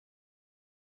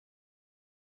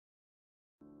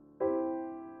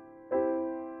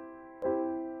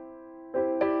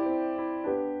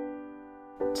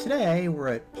Today we're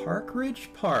at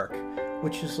Parkridge Park,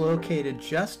 which is located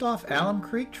just off Alum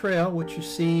Creek Trail, which you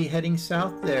see heading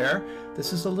south there.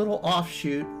 This is a little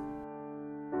offshoot.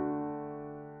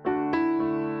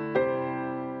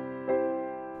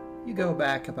 You go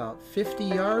back about 50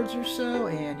 yards or so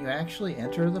and you actually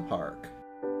enter the park.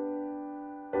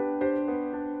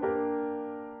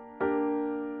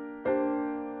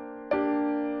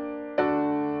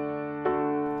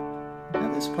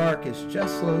 This park is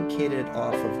just located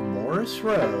off of Morris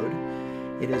Road.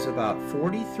 It is about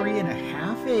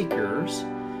 43.5 acres.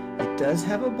 It does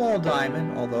have a ball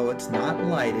diamond, although it's not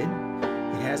lighted.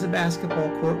 It has a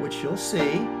basketball court, which you'll see.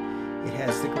 It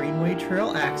has the Greenway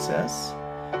Trail access.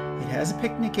 It has a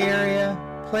picnic area,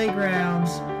 playgrounds,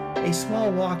 a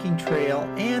small walking trail,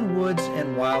 and woods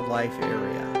and wildlife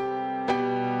area.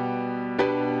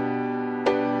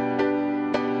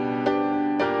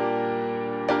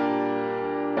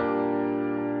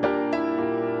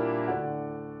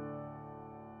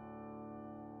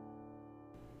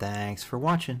 Thanks for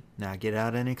watching. Now get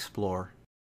out and explore.